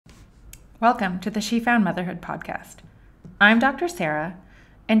Welcome to the She Found Motherhood podcast. I'm Dr. Sarah,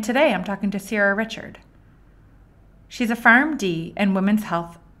 and today I'm talking to Ciara Richard. She's a Pharm D and women's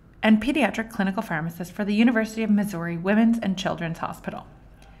health and pediatric clinical pharmacist for the University of Missouri Women's and Children's Hospital.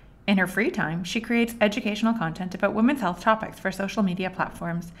 In her free time, she creates educational content about women's health topics for social media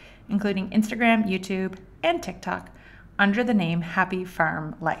platforms, including Instagram, YouTube, and TikTok, under the name Happy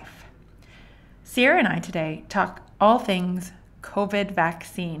Pharm Life. Ciara and I today talk all things COVID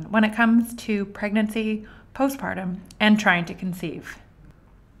vaccine when it comes to pregnancy, postpartum, and trying to conceive.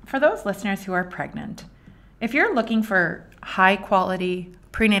 For those listeners who are pregnant, if you're looking for high quality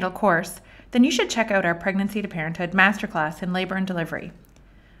prenatal course, then you should check out our Pregnancy to Parenthood Masterclass in Labor and Delivery.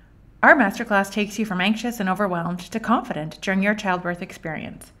 Our masterclass takes you from anxious and overwhelmed to confident during your childbirth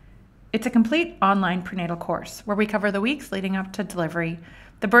experience. It's a complete online prenatal course where we cover the weeks leading up to delivery,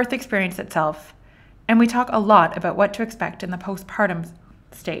 the birth experience itself, and we talk a lot about what to expect in the postpartum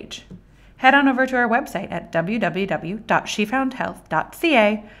stage. Head on over to our website at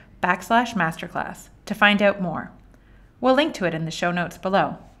www.shefoundhealth.ca/masterclass to find out more. We'll link to it in the show notes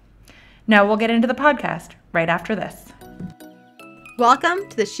below. Now we'll get into the podcast right after this. Welcome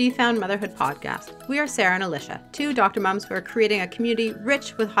to the She Found Motherhood podcast. We are Sarah and Alicia, two doctor moms who are creating a community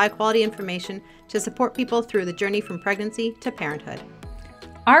rich with high quality information to support people through the journey from pregnancy to parenthood.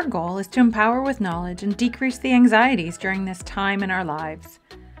 Our goal is to empower with knowledge and decrease the anxieties during this time in our lives.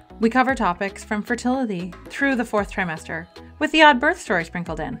 We cover topics from fertility through the fourth trimester, with the odd birth story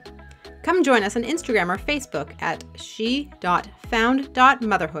sprinkled in. Come join us on Instagram or Facebook at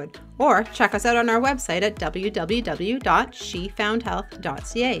she.found.motherhood, or check us out on our website at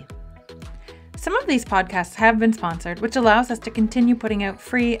www.shefoundhealth.ca. Some of these podcasts have been sponsored, which allows us to continue putting out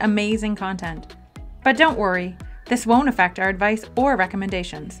free, amazing content. But don't worry, this won't affect our advice or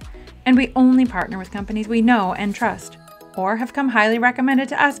recommendations, and we only partner with companies we know and trust, or have come highly recommended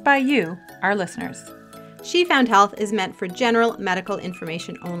to us by you, our listeners. She Found Health is meant for general medical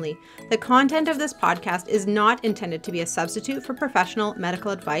information only. The content of this podcast is not intended to be a substitute for professional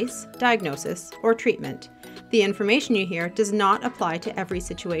medical advice, diagnosis, or treatment. The information you hear does not apply to every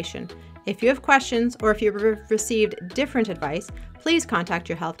situation. If you have questions or if you've received different advice, please contact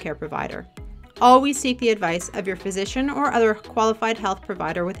your healthcare provider. Always seek the advice of your physician or other qualified health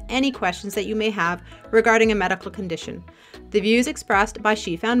provider with any questions that you may have regarding a medical condition. The views expressed by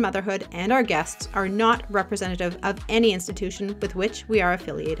She Found Motherhood and our guests are not representative of any institution with which we are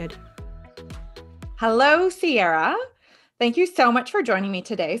affiliated. Hello, Ciara. Thank you so much for joining me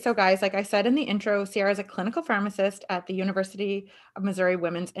today. So guys, like I said in the intro, Ciara is a clinical pharmacist at the University of Missouri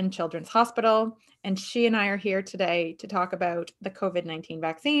Women's and Children's Hospital, and she and I are here today to talk about the COVID-19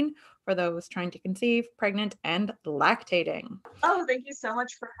 vaccine for those trying to conceive, pregnant, and lactating. Oh, thank you so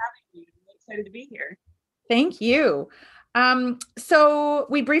much for having me. I'm excited to be here. Thank you. So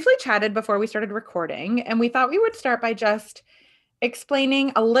we briefly chatted before we started recording, and we thought we would start by just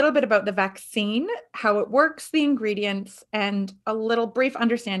explaining a little bit about the vaccine, how it works, the ingredients, and a little brief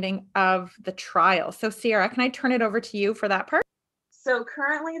understanding of the trial. So Ciara, can I turn it over to you for that part? So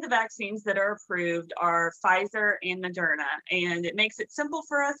currently the vaccines that are approved are Pfizer and Moderna, and it makes it simple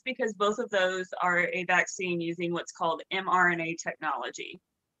for us because both of those are a vaccine using what's called mRNA technology.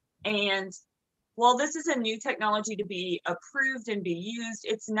 And while this is a new technology to be approved and be used,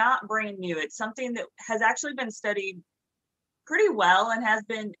 it's not brand new. It's something that has actually been studied pretty well and has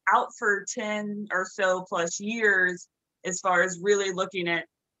been out for 10 or so plus years as far as really looking at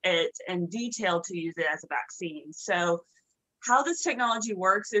it in detail to use it as a vaccine. So how this technology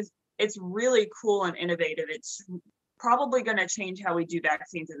works is it's really cool and innovative. It's probably going to change how we do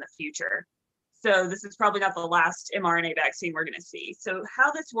vaccines in the future. So this is probably not the last mRNA vaccine we're going to see. So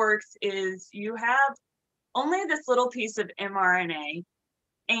how this works is you have only this little piece of mRNA,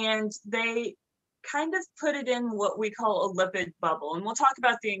 and they kind of put it in what we call a lipid bubble. And we'll talk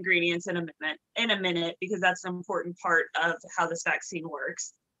about the ingredients in a minute, because that's an important part of how this vaccine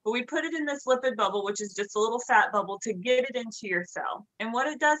works. But we put it in this lipid bubble, which is just a little fat bubble, to get it into your cell. And what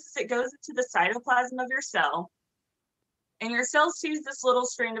it does is it goes into the cytoplasm of your cell, and your cell sees this little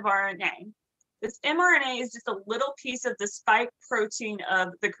strand of RNA. This mRNA is just a little piece of the spike protein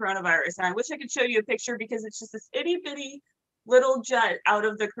of the coronavirus. And I wish I could show you a picture because it's just this itty bitty little jet out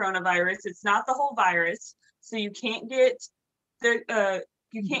of the coronavirus. It's not the whole virus. So you can't get get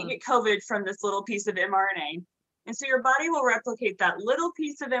COVID from this little piece of mRNA. And so your body will replicate that little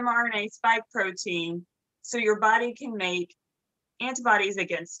piece of mRNA spike protein so your body can make antibodies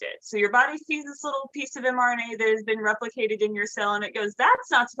against it. So your body sees this little piece of mRNA that has been replicated in your cell, and it goes, that's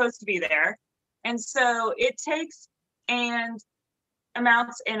not supposed to be there. And so it takes and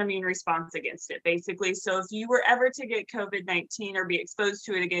amounts an immune response against it, basically. So if you were ever to get COVID-19 or be exposed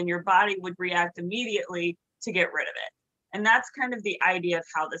to it again, your body would react immediately to get rid of it. And that's kind of the idea of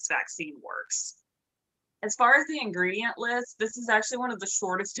how this vaccine works. As far as the ingredient list, this is actually one of the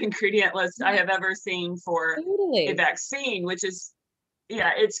shortest ingredient lists I have ever seen for a vaccine, which is,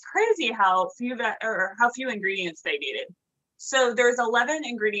 yeah, it's crazy how few ingredients they needed. So there's 11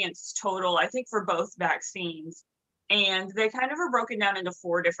 ingredients total, I think, for both vaccines, and they kind of are broken down into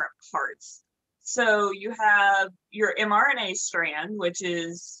 4 different parts. So you have your mRNA strand, which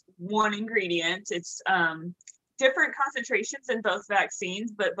is one ingredient. It's different concentrations in both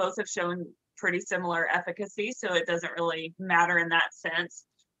vaccines, but both have shown pretty similar efficacy, so it doesn't really matter in that sense.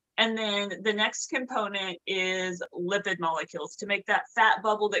 And then the next component is lipid molecules to make that fat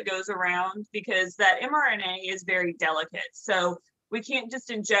bubble that goes around, because that mRNA is very delicate. So we can't just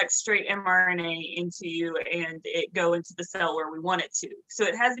inject straight mRNA into you and it go into the cell where we want it to. So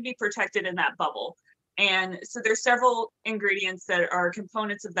it has to be protected in that bubble. And so there's several ingredients that are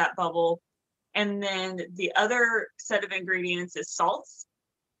components of that bubble. And then the other set of ingredients is salts.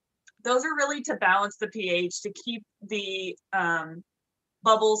 Those are really to balance the pH, to keep the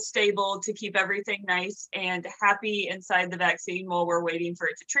bubbles stable, to keep everything nice and happy inside the vaccine while we're waiting for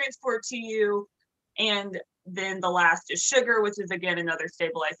it to transport to you. And then the last is sugar, which is again another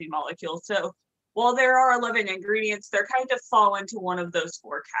stabilizing molecule. So while there are 11 ingredients, they're kind of fall into one of those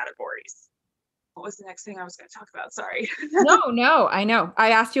 4 categories. What was the next thing I was going to talk about? Sorry. No, I know.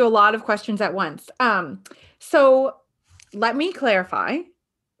 I asked you a lot of questions at once. So let me clarify.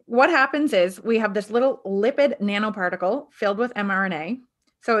 What happens is we have this little lipid nanoparticle filled with mRNA.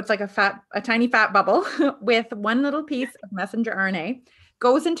 So it's like a tiny fat bubble with one little piece of messenger RNA,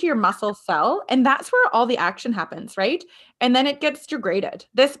 goes into your muscle cell, and that's where all the action happens, right? And then it gets degraded.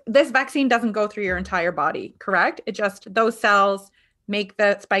 This vaccine doesn't go through your entire body, correct? It just, those cells make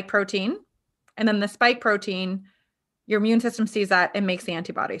the spike protein, and then the spike protein, your immune system sees that and makes the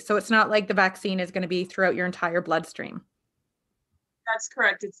antibody. So it's not like the vaccine is going to be throughout your entire bloodstream. That's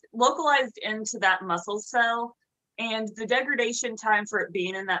correct. It's localized into that muscle cell, and the degradation time for it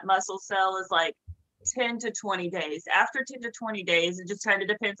being in that muscle cell is like 10 to 20 days. After 10 to 20 days, it just kind of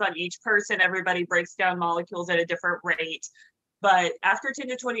depends on each person. Everybody breaks down molecules at a different rate. But after 10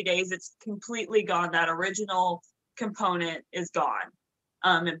 to 20 days, it's completely gone. That original component is gone.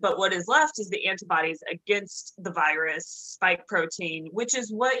 But what is left is the antibodies against the virus, spike protein, which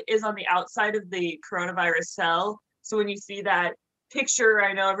is what is on the outside of the coronavirus cell. So when you see that picture,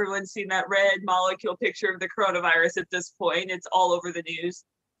 I know everyone's seen that red molecule picture of the coronavirus at this point. It's all over the news.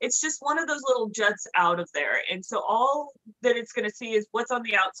 It's just one of those little jets out of there. And so all that it's going to see is what's on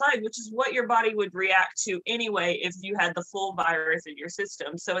the outside, which is what your body would react to anyway if you had the full virus in your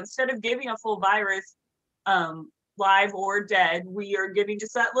system. So instead of giving a full virus live or dead, we are giving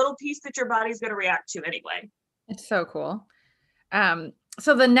just that little piece that your body's going to react to anyway. It's so cool.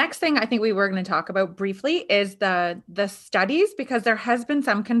 So the next thing I think we were going to talk about briefly is the studies, because there has been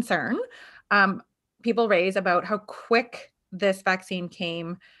some concern people raise about how quick this vaccine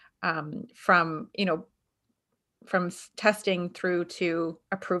came from testing through to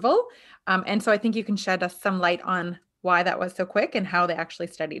approval. And so I think you can shed us some light on why that was so quick and how they actually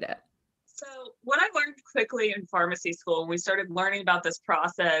studied it. So what I learned quickly in pharmacy school when we started learning about this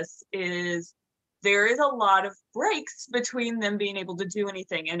process is there is a lot of breaks between them being able to do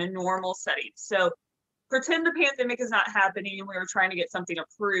anything in a normal setting. So pretend the pandemic is not happening and we were trying to get something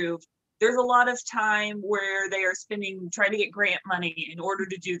approved. There's a lot of time where they are trying to get grant money in order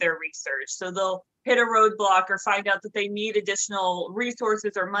to do their research. So they'll hit a roadblock or find out that they need additional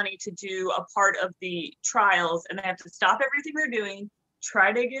resources or money to do a part of the trials, and they have to stop everything they're doing,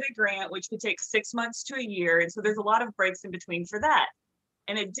 try to get a grant, which could take 6 months to a year. And so there's a lot of breaks in between for that.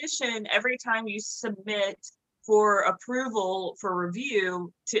 In addition, every time you submit for approval for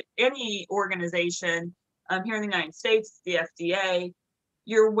review to any organization here in the United States, the FDA,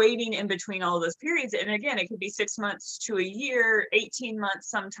 you're waiting in between all of those periods. And again, it could be 6 months to a year, 18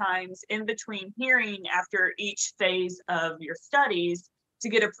 months sometimes in between hearing after each phase of your studies to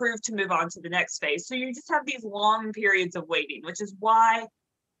get approved to move on to the next phase. So you just have these long periods of waiting, which is why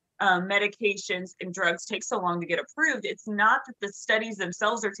medications and drugs take so long to get approved. It's not that the studies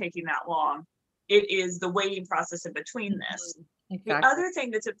themselves are taking that long. It is the waiting process in between this. Exactly. The other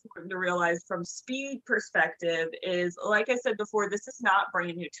thing that's important to realize from speed perspective is, like I said before, this is not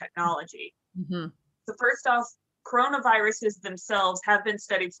brand new technology. Mm-hmm. So first off, coronaviruses themselves have been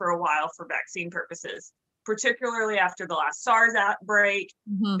studied for a while for vaccine purposes, particularly after the last SARS outbreak.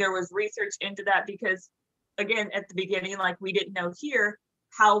 Mm-hmm. There was research into that because, again, at the beginning, like we didn't know here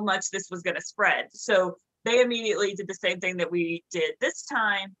how much this was going to spread. So they immediately did the same thing that we did this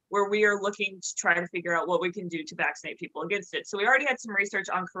time, where we are looking to try to figure out what we can do to vaccinate people against it. So we already had some research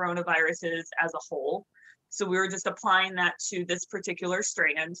on coronaviruses as a whole. So we were just applying that to this particular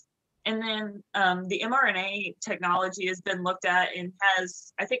strand. And then the mRNA technology has been looked at and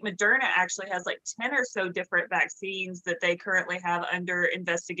has, I think Moderna actually has like 10 or so different vaccines that they currently have under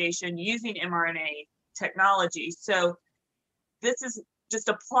investigation using mRNA technology. So this is just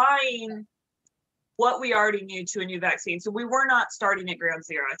applying what we already knew to a new vaccine. So we were not starting at ground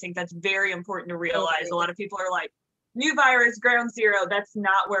zero. I think that's very important to realize. A lot of people are like, new virus, ground zero. That's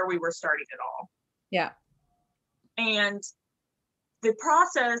not where we were starting at all. Yeah. And the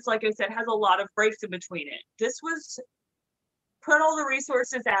process, like I said, has a lot of breaks in between it. This was put all the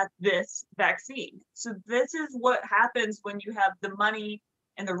resources at this vaccine. So this is what happens when you have the money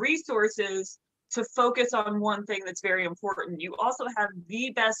and the resources to focus on one thing that's very important. You also have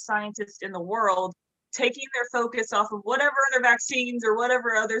the best scientists in the world taking their focus off of whatever other vaccines or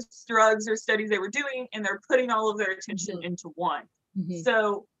whatever other drugs or studies they were doing, and they're putting all of their attention into one.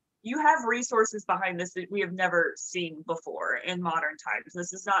 So you have resources behind this that we have never seen before in modern times.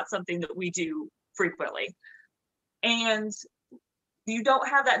 This is not something that we do frequently. And you don't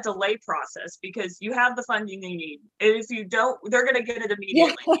have that delay process because you have the funding you need. And if you don't, they're going to get it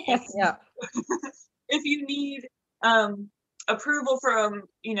immediately. Yeah. If you need approval from,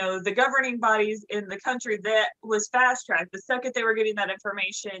 the governing bodies in the country, that was fast tracked. The second they were getting that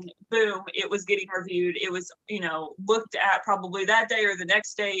information, boom, it was getting reviewed. It was, looked at probably that day or the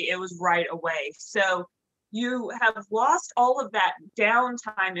next day. It was right away. So you have lost all of that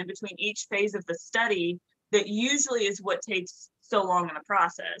downtime in between each phase of the study that usually is what takes so long in the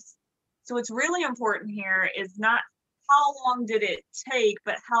process. So what's really important here is not how long did it take,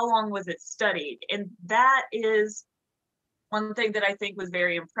 but how long was it studied? And that is one thing that I think was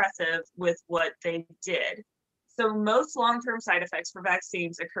very impressive with what they did. So most long-term side effects for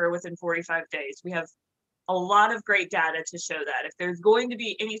vaccines occur within 45 days. We have a lot of great data to show that. If there's going to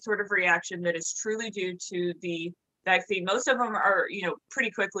be any sort of reaction that is truly due to the vaccine, most of them are,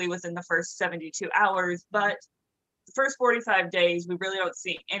 pretty quickly within the first 72 hours, but the first 45 days, we really don't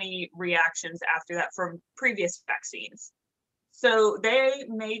see any reactions after that from previous vaccines. So they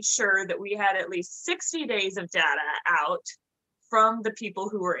made sure that we had at least 60 days of data out from the people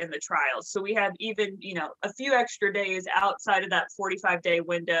who were in the trials. So we had even, a few extra days outside of that 45-day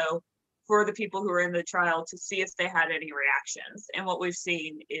window for the people who were in the trial to see if they had any reactions. And what we've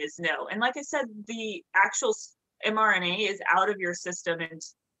seen is no. And like I said, the actual mRNA is out of your system in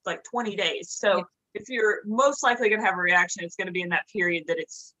like 20 days. So if you're most likely going to have a reaction, it's going to be in that period that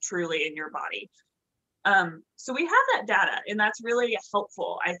it's truly in your body. So we have that data, and that's really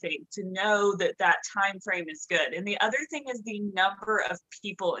helpful, I think, to know that that time frame is good. And the other thing is the number of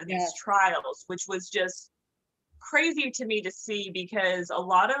people in these trials, which was just crazy to me to see, because a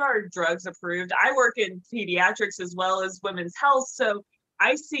lot of our drugs approved, I work in pediatrics as well as women's health, so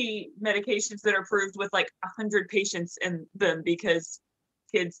I see medications that are approved with like 100 patients in them because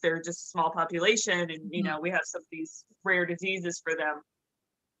kids, they're just a small population, and we have some of these rare diseases for them.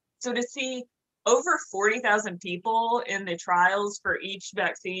 So to see over 40,000 people in the trials for each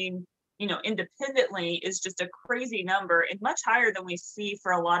vaccine, independently, is just a crazy number, and much higher than we see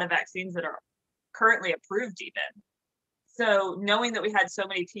for a lot of vaccines that are currently approved even. So knowing that we had so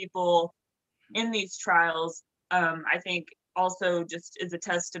many people in these trials, I think also just is a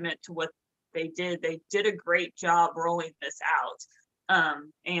testament to what they did. They did a great job rolling this out.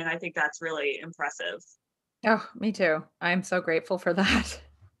 And I think that's really impressive. Oh, me too. I'm so grateful for that.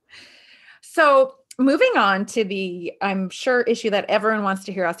 So moving on to the, I'm sure, issue that everyone wants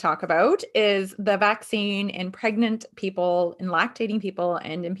to hear us talk about is the vaccine in pregnant people, in lactating people,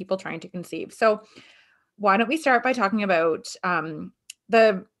 and in people trying to conceive. So why don't we start by talking about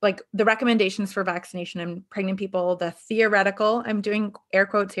the recommendations for vaccination in pregnant people, the theoretical, I'm doing air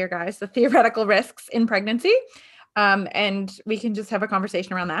quotes here, guys, the theoretical risks in pregnancy. And we can just have a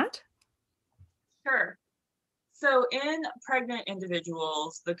conversation around that. Sure. So in pregnant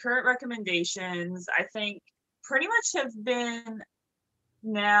individuals, the current recommendations, I think, pretty much have been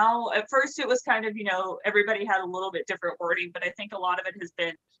now, at first it was kind of, everybody had a little bit different wording, but I think a lot of it has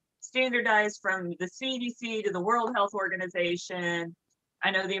been standardized from the CDC to the World Health Organization.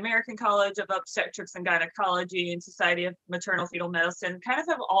 I know the American College of Obstetrics and Gynecology and Society of Maternal Fetal Medicine kind of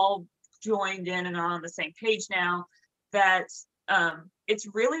have all joined in and on the same page now, that it's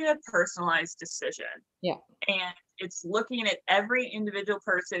really a personalized decision. Yeah. And it's looking at every individual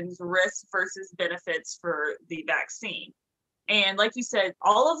person's risks versus benefits for the vaccine. And like you said,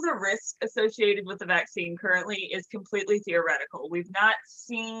 all of the risk associated with the vaccine currently is completely theoretical. We've not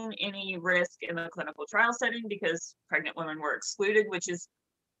seen any risk in the clinical trial setting because pregnant women were excluded, which is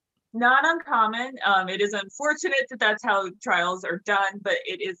not uncommon. It is unfortunate that that's how trials are done, but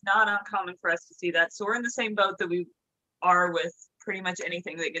it is not uncommon for us to see that. So we're in the same boat that we are with pretty much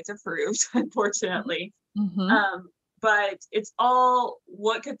anything that gets approved, unfortunately. Mm-hmm. But it's all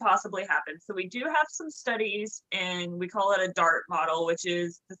what could possibly happen. So we do have some studies, and we call it a DART model, which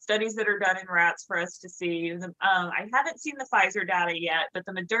is the studies that are done in rats for us to see. I haven't seen the Pfizer data yet, but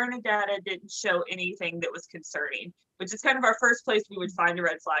the Moderna data didn't show anything that was concerning, which is kind of our first place we would find a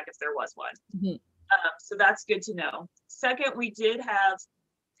red flag if there was one. Mm-hmm. So that's good to know. Second, we did have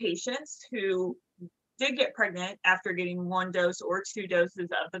patients who did get pregnant after getting 1 dose or 2 doses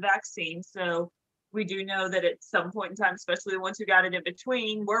of the vaccine. So we do know that at some point in time, especially the ones who got it in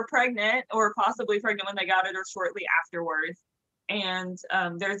between, were pregnant or possibly pregnant when they got it or shortly afterwards. And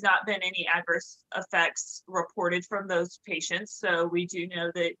there's not been any adverse effects reported from those patients. So we do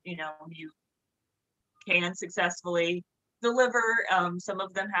know that, you can successfully deliver. Some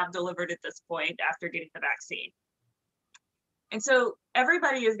of them have delivered at this point after getting the vaccine. And so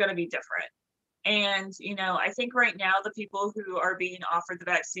everybody is going to be different. And, I think right now the people who are being offered the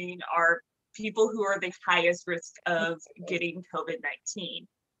vaccine are people who are the highest risk of getting COVID-19.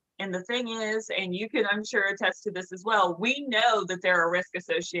 And the thing is, and you can, I'm sure, attest to this as well, we know that there are risks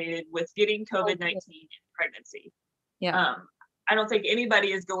associated with getting COVID-19 in pregnancy. Yeah. I don't think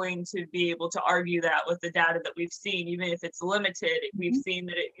anybody is going to be able to argue that with the data that we've seen, even if it's limited. We've seen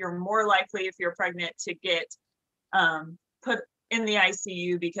that you're more likely, if you're pregnant, to get put in the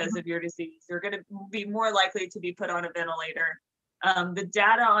ICU because of your disease. You're going to be more likely to be put on a ventilator. The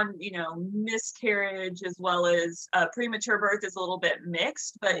data on, miscarriage as well as premature birth is a little bit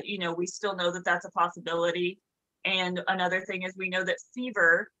mixed, but, we still know that that's a possibility. And another thing is we know that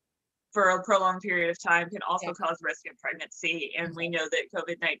fever for a prolonged period of time can also cause risk in pregnancy. And we know that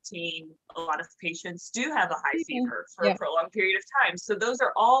COVID-19, a lot of patients do have a high fever for a prolonged period of time. So those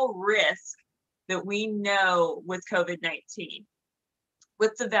are all risks that we know with COVID-19.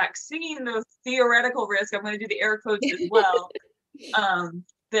 With the vaccine, the theoretical risk, I'm going to do the air quotes as well,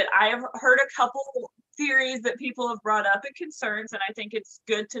 that I have heard a couple theories that people have brought up and concerns, and I think it's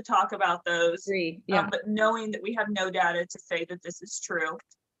good to talk about those. But knowing that we have no data to say that this is true.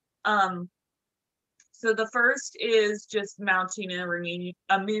 So the first is just mounting an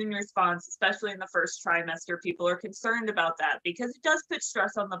immune response, especially in the first trimester. People are concerned about that because it does put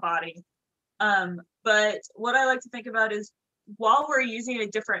stress on the body. But what I like to think about is, while we're using a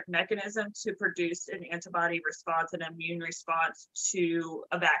different mechanism to produce an antibody response, an immune response to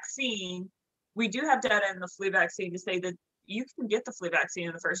a vaccine, we do have data in the flu vaccine to say that you can get the flu vaccine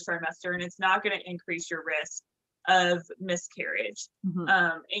in the first trimester and it's not going to increase your risk of miscarriage.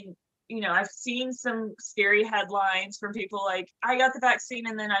 And, I've seen some scary headlines from people like, I got the vaccine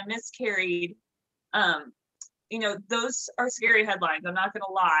and then I miscarried. Those are scary headlines. I'm not going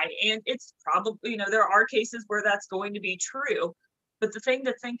to lie. And it's probably, there are cases where that's going to be true. But the thing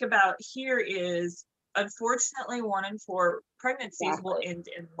to think about here is, unfortunately, 1 in 4 pregnancies will end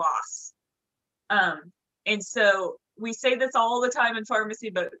in loss. And so we say this all the time in pharmacy,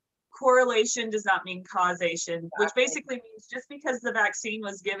 but correlation does not mean causation, which basically means just because the vaccine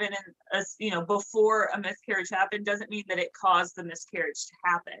was given before a miscarriage happened doesn't mean that it caused the miscarriage to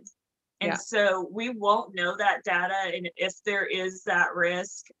happen. And so we won't know that data and if there is that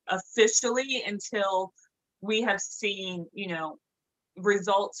risk officially until we have seen,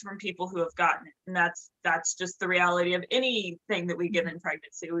 results from people who have gotten it. And that's just the reality of anything that we give in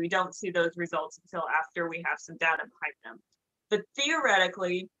pregnancy. We don't see those results until after we have some data behind them. But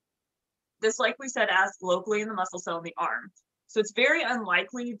theoretically, this, like we said, acts locally in the muscle cell in the arm. So it's very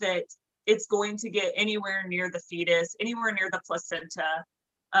unlikely that it's going to get anywhere near the fetus, anywhere near the placenta.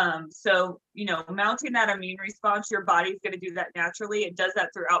 So, mounting that immune response, your body's going to do that naturally. It does that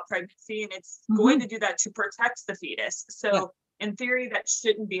throughout pregnancy, and it's going to do that to protect the fetus. So in theory, that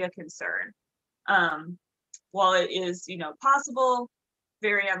shouldn't be a concern. While it is, possible,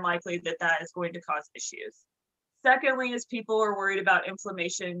 very unlikely that that is going to cause issues. Secondly, is people are worried about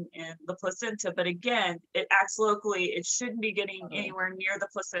inflammation in the placenta, but again, it acts locally. It shouldn't be getting anywhere near the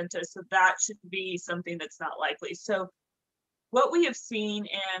placenta. So that should be something that's not likely. So what we have seen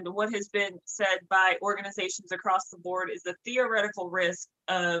and what has been said by organizations across the board is the theoretical risk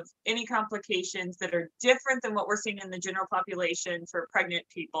of any complications that are different than what we're seeing in the general population for pregnant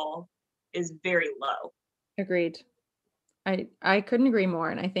people is very low. Agreed. I couldn't agree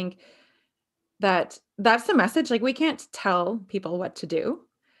more. And I think that's the message. Like, we can't tell people what to do,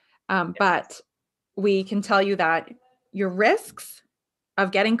 but we can tell you that your risks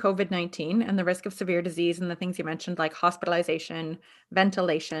of getting COVID-19 and the risk of severe disease and the things you mentioned, like hospitalization,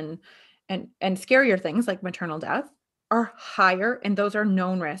 ventilation, and scarier things like maternal death are higher. And those are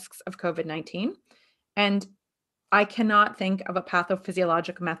known risks of COVID-19. And I cannot think of a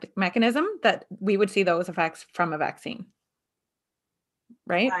pathophysiologic mechanism that we would see those effects from a vaccine.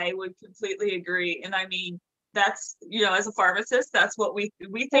 Right? I would completely agree. And I mean, that's, as a pharmacist, that's what we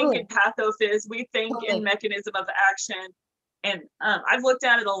think Totally. in pathophys, we think in mechanism of action. And I've looked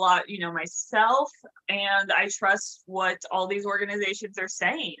at it a lot, myself, and I trust what all these organizations are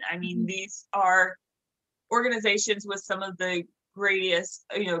saying. I mean, these are organizations with some of the greatest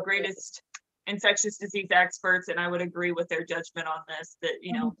infectious disease experts, and I would agree with their judgment on this, that,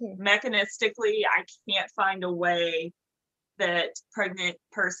 mechanistically, I can't find a way that pregnant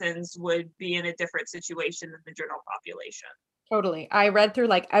persons would be in a different situation than the general population. Totally. I read through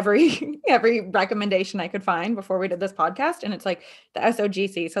like every recommendation I could find before we did this podcast. And it's like the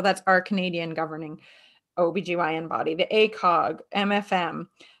SOGC. So that's our Canadian governing OBGYN body, the ACOG, MFM,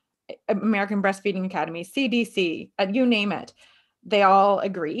 American Breastfeeding Academy, CDC, you name it. They all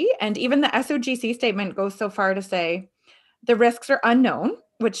agree. And even the SOGC statement goes so far to say the risks are unknown,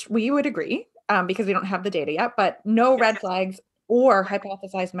 which we would agree because we don't have the data yet, but no red flags or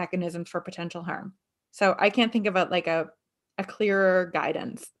hypothesized mechanisms for potential harm. So I can't think of it like a clearer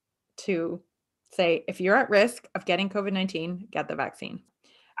guidance to say, if you're at risk of getting COVID-19, get the vaccine.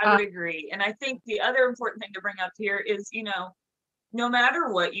 I would agree. And I think the other important thing to bring up here is, no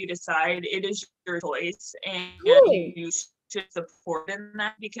matter what you decide, it is your choice, and you should support in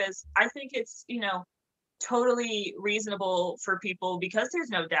that, because I think it's, totally reasonable for people, because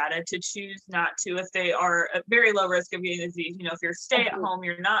there's no data, to choose not to if they are at very low risk of getting the disease. If you're stay at home,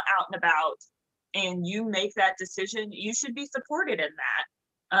 you're not out and about, and you make that decision, you should be supported in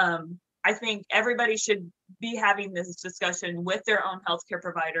that. I think everybody should be having this discussion with their own healthcare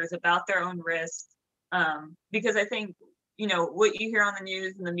providers about their own risks, because I think, what you hear on the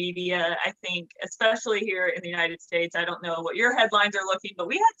news and the media, I think, especially here in the United States, I don't know what your headlines are looking, but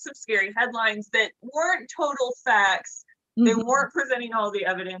we had some scary headlines that weren't total facts. They weren't presenting all the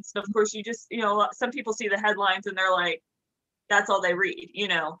evidence. And of course, you just, some people see the headlines and they're like, that's all they read,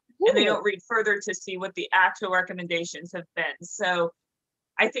 and they don't read further to see what the actual recommendations have been. So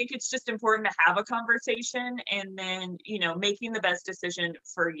I think it's just important to have a conversation and then, making the best decision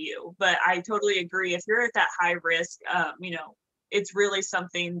for you. But I totally agree. If you're at that high risk, it's really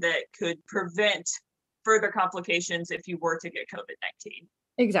something that could prevent further complications if you were to get COVID-19.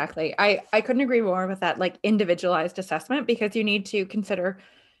 Exactly. I couldn't agree more with that, like individualized assessment, because you need to consider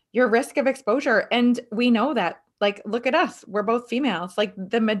your risk of exposure. And we know that, like, look at us, we're both females. Like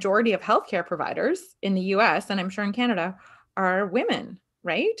the majority of healthcare providers in the US, and I'm sure in Canada, are women.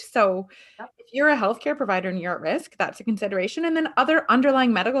 Right? So if you're a healthcare provider and you're at risk, that's a consideration. And then other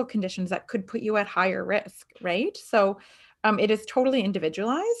underlying medical conditions that could put you at higher risk, right? So it is totally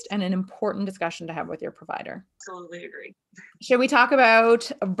individualized and an important discussion to have with your provider. Absolutely agree. Should we talk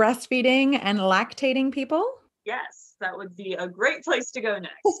about breastfeeding and lactating people? Yes, that would be a great place to go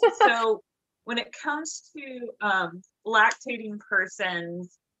next. So when it comes to lactating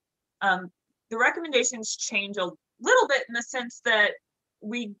persons, the recommendations change a little bit in the sense that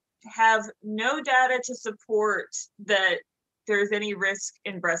we have no data to support that there's any risk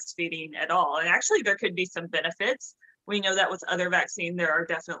in breastfeeding at all. And actually, there could be some benefits. We know that with other vaccines, there are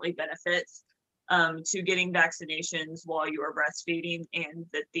definitely benefits to getting vaccinations while you are breastfeeding, and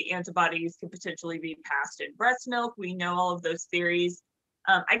that the antibodies could potentially be passed in breast milk. We know all of those theories.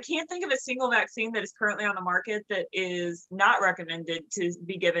 I can't think of a single vaccine that is currently on the market that is not recommended to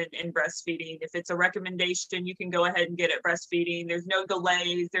be given in breastfeeding. If it's a recommendation, you can go ahead and get it breastfeeding. There's no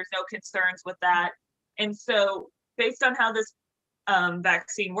delays. There's no concerns with that. And so based on how this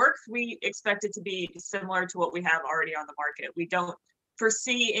vaccine works, we expect it to be similar to what we have already on the market. We don't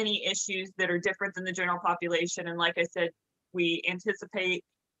foresee any issues that are different than the general population. And like I said, we anticipate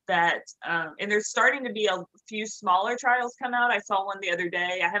that, and there's starting to be a few smaller trials come out. I saw one the other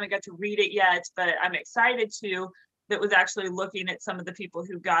day. I haven't got to read it yet, but I'm excited to, that was actually looking at some of the people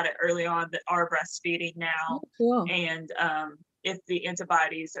who got it early on that are breastfeeding now. Cool. And if the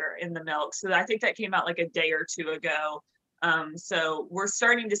antibodies are in the milk. So I think that came out like a day or two ago. So we're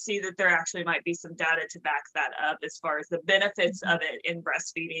starting to see that there actually might be some data to back that up as far as the benefits of it in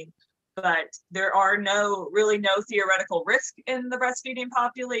breastfeeding. But there are really no theoretical risk in the breastfeeding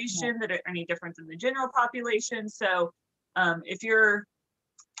population that are any different than the general population. So if you're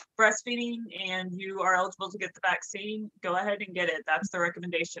breastfeeding and you are eligible to get the vaccine, go ahead and get it. That's the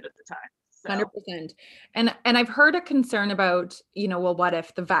recommendation at the time. So. 100%. And I've heard a concern about, well, what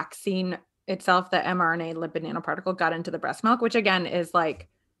if the vaccine itself, the mRNA lipid nanoparticle got into the breast milk, which again is like,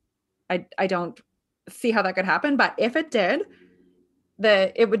 I don't see how that could happen. But if it did,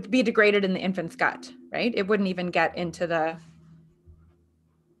 it would be degraded in the infant's gut, right? It wouldn't even get into the.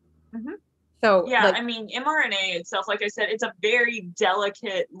 Mhm. So Yeah, like, I mean, mRNA itself, like I said, it's a very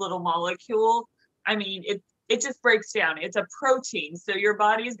delicate little molecule. I mean, it just breaks down. It's a protein, so your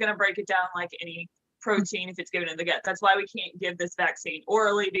body is going to break it down like any protein if it's given in the gut. That's why we can't give this vaccine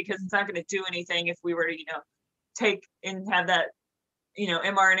orally, because it's not going to do anything if we were to, take and have that,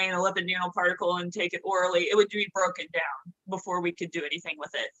 mRNA and a lipid nanoparticle and take it orally. It would be broken down before we could do anything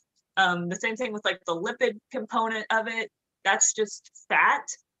with it. The same thing with like the lipid component of it. That's just fat,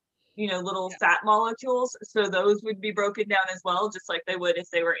 little fat molecules. So those would be broken down as well, just like they would if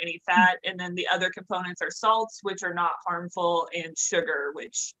they were any fat. And then the other components are salts, which are not harmful, and sugar,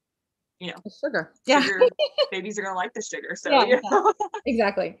 which, sugar. Yeah. sugar, babies are going to like the sugar. So, Yeah,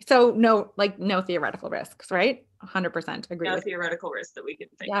 exactly. So no theoretical risks, right? 100% agree no with you. theoretical risk that we can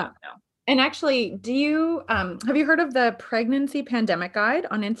think Yeah. of. No. And actually, have you heard of the Pregnancy Pandemic Guide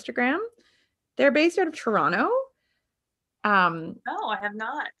on Instagram? They're based out of Toronto. No, I have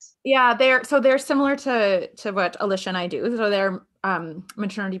not. Yeah, they're similar to what Alicia and I do. So they're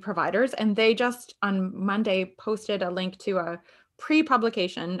maternity providers, and they just on Monday posted a link to a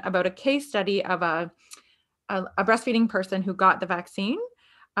pre-publication about a case study of a breastfeeding person who got the vaccine.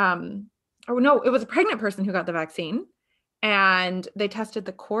 Oh no, it was a pregnant person who got the vaccine, and they tested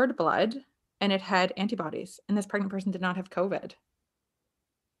the cord blood, and it had antibodies, and this pregnant person did not have COVID.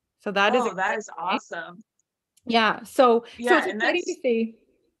 So that is that is exciting, right? awesome. Yeah. So Yeah, it's and exciting to see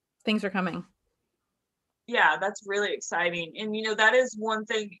things are coming. yeah, that's really exciting. And, that is one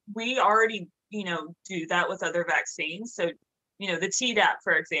thing we already, do that with other vaccines. So, the Tdap,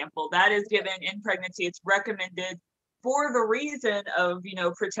 for example, that is given in pregnancy. It's recommended for the reason of,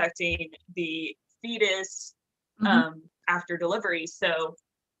 protecting the fetus after delivery. So,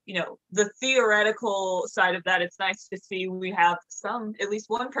 the theoretical side of that, it's nice to see we have at least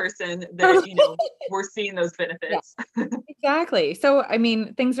one person that, we're seeing those benefits. Yeah, exactly. So, I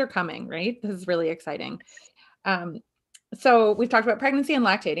mean, things are coming, right? This is really exciting. So we've talked about pregnancy and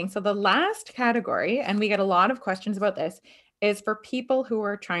lactating. So the last category, and we get a lot of questions about this, is for people who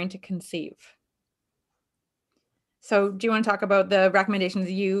are trying to conceive. So do you want to talk about the recommendations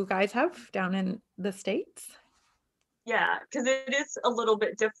you guys have down in the States? Yeah, because it is a little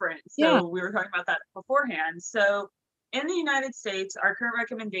bit different. Yeah. So we were talking about that beforehand. So in the United States, our current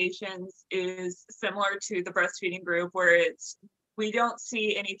recommendations is similar to the breastfeeding group, where we don't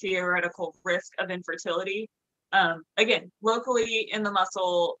see any theoretical risk of infertility. Again, locally in the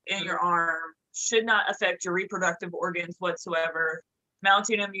muscle in your arm should not affect your reproductive organs whatsoever.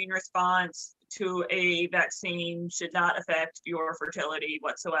 Mounting immune response to a vaccine should not affect your fertility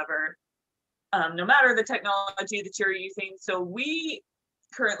whatsoever. No matter the technology that you're using. So we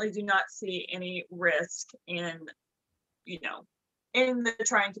currently do not see any risk in the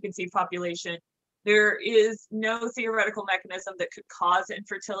trying to conceive population. There is no theoretical mechanism that could cause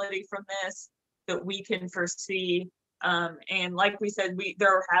infertility from this that we can foresee. And like we said,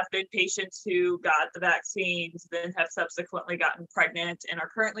 there have been patients who got the vaccines, then have subsequently gotten pregnant and are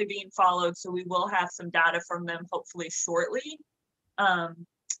currently being followed. So we will have some data from them hopefully shortly.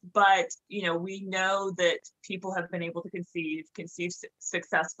 But we know that people have been able to conceive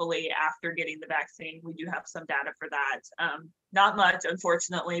successfully after getting the vaccine. We do have some data for that. Not much,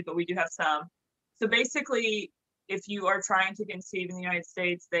 unfortunately, but we do have some. So basically, if you are trying to conceive in the United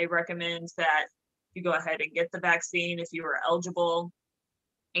States, they recommend that you go ahead and get the vaccine if you are eligible.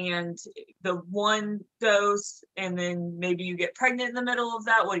 And the one dose, and then maybe you get pregnant in the middle of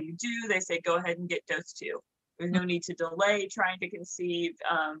that. What do you do? They say go ahead and get dose 2. There's no need to delay trying to conceive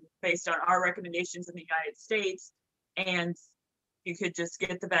based on our recommendations in the United States. And you could just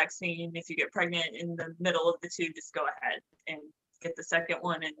get the vaccine. If you get pregnant in the middle of the 2, just go ahead and get the second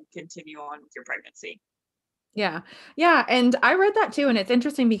one and continue on with your pregnancy. Yeah. Yeah. And I read that too. And it's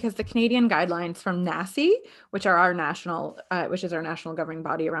interesting because the Canadian guidelines from NACI, which is our national governing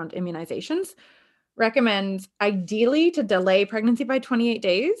body around immunizations, recommends ideally to delay pregnancy by 28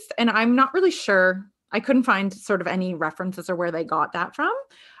 days. And I'm not really sure. I couldn't find sort of any references or where they got that from.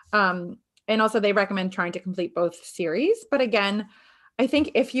 And also they recommend trying to complete both series. But again, I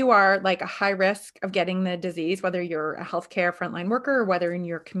think if you are like a high risk of getting the disease, whether you're a healthcare frontline worker or whether in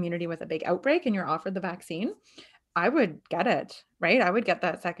your community with a big outbreak and you're offered the vaccine, I would get it, right? I would get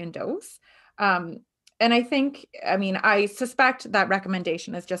that second dose. And I suspect that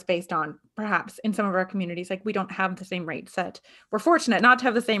recommendation is just based on perhaps in some of our communities, like we don't have the same rates we're fortunate not to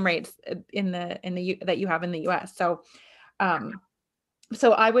have the same rates that you have in the US. So,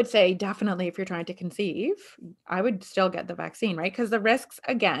 So I would say definitely if you're trying to conceive, I would still get the vaccine, right? Because the risks,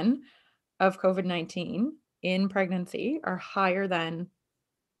 again, of COVID-19 in pregnancy are higher than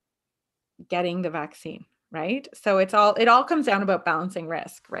getting the vaccine, right? So it all comes down about balancing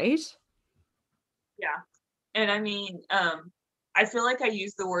risk, right? Yeah. And I mean, I feel like I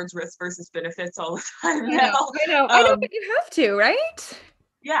use the words risk versus benefits all the time I now. know, I know, I know, Um, but you have to, right?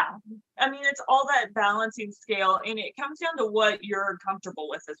 yeah. I mean, it's all that balancing scale, and it comes down to what you're comfortable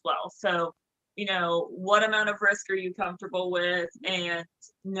with as well. So, what amount of risk are you comfortable with, and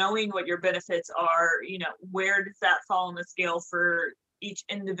knowing what your benefits are, where does that fall on the scale for each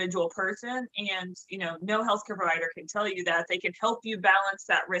individual person? And, no healthcare provider can tell you that. They can help you balance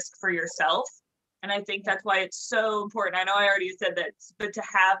that risk for yourself. And I think that's why it's so important. I know I already said that, but to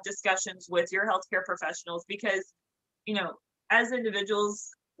have discussions with your healthcare professionals, because, you know, as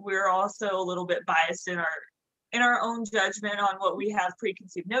individuals, we're also a little bit biased in our own judgment on what we have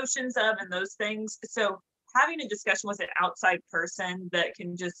preconceived notions of and those things. So having a discussion with an outside person that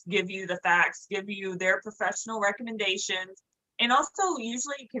can just give you the facts, give you their professional recommendations, and also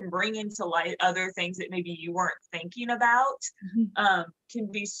usually can bring into light other things that maybe you weren't thinking about, Mhm.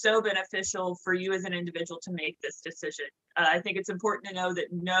 can be so beneficial for you as an individual to make this decision. I think it's important to know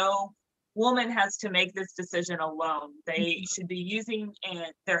that no woman has to make this decision alone. They should be using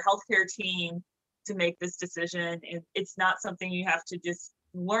their healthcare team to make this decision. And it's not something you have to just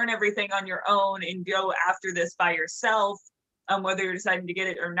learn everything on your own and go after this by yourself. Whether you're deciding to get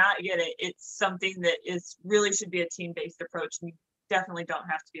it or not get it, it's something that is really should be a team-based approach. And you definitely don't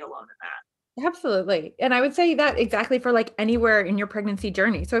have to be alone in that. Absolutely. And I would say that exactly for like anywhere in your pregnancy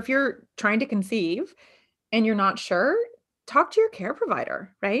journey. So if you're trying to conceive and you're not sure, talk to your care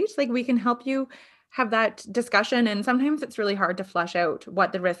provider, right? Like we can help you have that discussion. And sometimes it's really hard to flesh out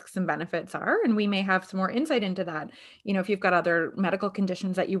what the risks and benefits are. And we may have some more insight into that. If you've got other medical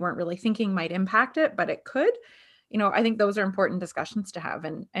conditions that you weren't really thinking might impact it, but it could, I think those are important discussions to have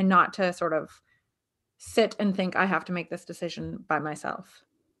and not to sort of sit and think I have to make this decision by myself.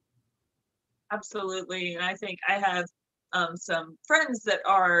 Absolutely. And I think I have some friends that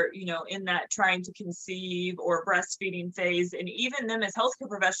are, in that trying to conceive or breastfeeding phase. And even them as healthcare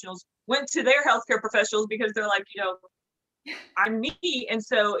professionals went to their healthcare professionals because they're like, I'm me. And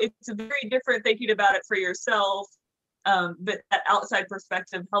so it's a very different thinking about it for yourself. But that outside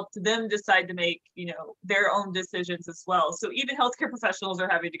perspective helped them decide to make, their own decisions as well. So even healthcare professionals are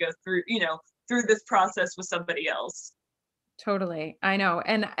having to go through, through this process with somebody else. Totally. I know.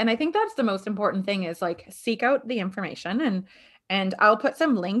 And I think that's the most important thing is like seek out the information and I'll put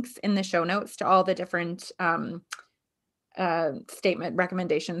some links in the show notes to all the different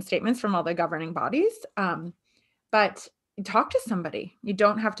recommendation statements from all the governing bodies. But talk to somebody. You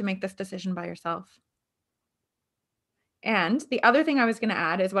don't have to make this decision by yourself. And the other thing I was going to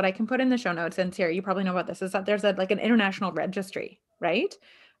add is what I can put in the show notes, and Sarah, you probably know about this, is that there's like an international registry, right?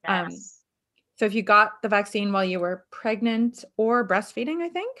 Um, Yes. so if you got the vaccine while you were pregnant or breastfeeding, I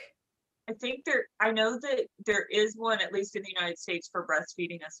think. I know that there is one, at least in the United States, for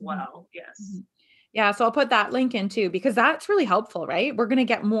breastfeeding as Mhm. well. Yes. Mhm. Yeah, so I'll put that link in too, because that's really helpful, right? We're going to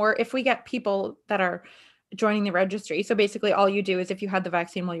get more if we get people that are joining the registry. So basically, all you do is if you had the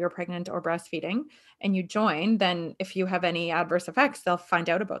vaccine while you were pregnant or breastfeeding and you join, then if you have any adverse effects, they'll find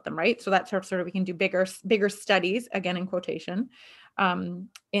out about them, right? So that's sort of we can do bigger studies, again in quotation,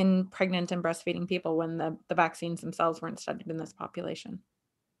 in pregnant and breastfeeding people when the vaccines themselves weren't studied in this population.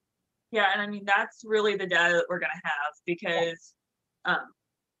 Yeah, and I mean that's really the data that we're going to have because um,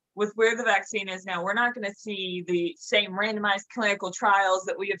 with where the vaccine is now, we're not going to see the same randomized clinical trials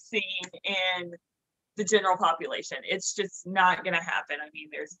that we have seen in the general population. It's just not going to happen. I mean,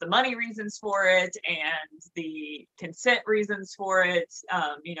 there's the money reasons for it and the consent reasons for it.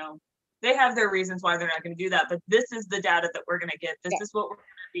 They have their reasons why they're not going to do that, but this is the data that we're going to get. This is what we're going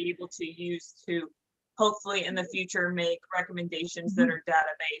to be able to use to hopefully in the future make recommendations that Mhm. are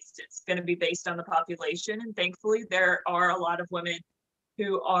data based. It's going to be based on the population, and thankfully there are a lot of women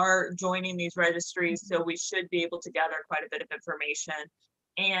who are joining these registries, so we should be able to gather quite a bit of information.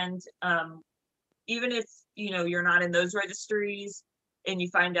 And even if you're not in those registries and you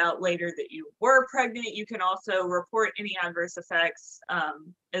find out later that you were pregnant, you can also report any adverse effects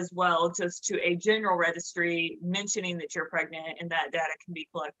as well, just to a general registry mentioning that you're pregnant, and that data can be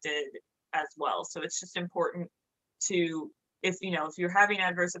collected as well. So it's just important to, if you're having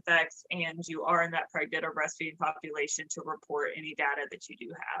adverse effects and you are in that pregnant or breastfeeding population, to report any data that you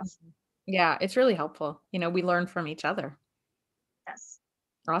do have. Yeah, it's really helpful. We learn from each other. Yes.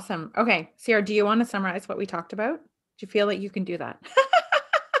 Awesome. Okay, Sarah, do you want to summarize what we talked about? Do you feel like you can do that?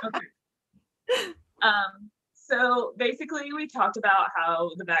 Okay. So basically, we talked about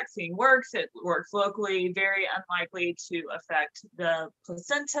how the vaccine works. It works locally, very unlikely to affect the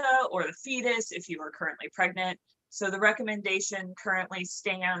placenta or the fetus if you are currently pregnant. So the recommendation currently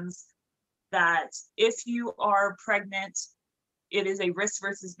stands that if you are pregnant, it is a risk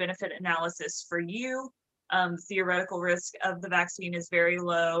versus benefit analysis for you. Theoretical risk of the vaccine is very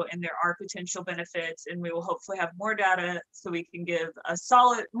low, and there are potential benefits, and we will hopefully have more data so we can give a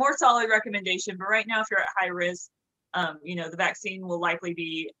more solid recommendation. But right now, if you're at high risk, the vaccine will likely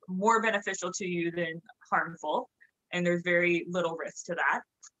be more beneficial to you than harmful, and there's very little risk to that.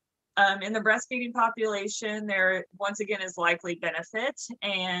 In the breastfeeding population, there once again is likely benefit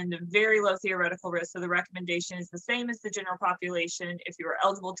and very low theoretical risk. So the recommendation is the same as the general population. If you are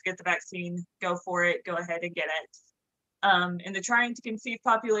eligible to get the vaccine, go for it, go ahead and get it. In the trying to conceive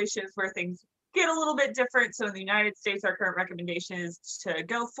population is where things get a little bit different. So in the United States, our current recommendation is to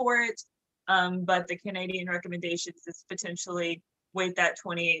go for it. But the Canadian recommendations is potentially wait that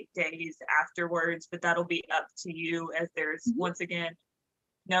 28 days afterwards, but that'll be up to you, as there's once again,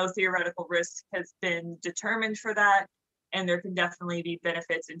 no theoretical risk has been determined for that, and there can definitely be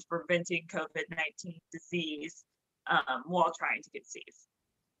benefits into preventing COVID-19 disease while trying to conceive.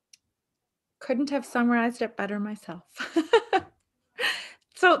 Couldn't have summarized it better myself.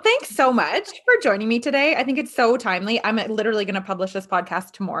 So thanks so much for joining me today. I think it's so timely. I'm literally going to publish this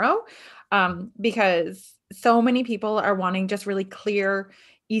podcast tomorrow because so many people are wanting just really clear,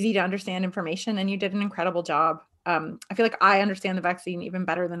 easy to understand information, and you did an incredible job. I feel like I understand the vaccine even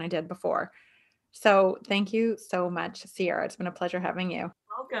better than I did before. So thank you so much, Sierra. It's been a pleasure having you.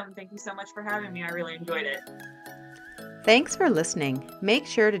 Welcome. Thank you so much for having me. I really enjoyed it. Thanks for listening. Make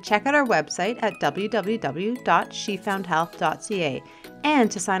sure to check out our website at www.shefoundhealth.ca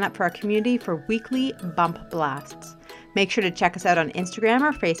and to sign up for our community for weekly bump blasts. Make sure to check us out on Instagram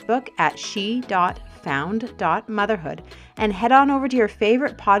or Facebook at she.found.motherhood and head on over to your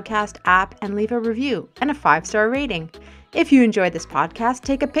favorite podcast app and leave a review and a 5-star rating. If you enjoyed this podcast,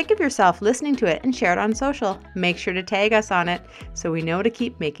 take a pic of yourself listening to it and share it on social. Make sure to tag us on it so we know to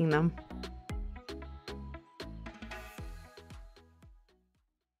keep making them.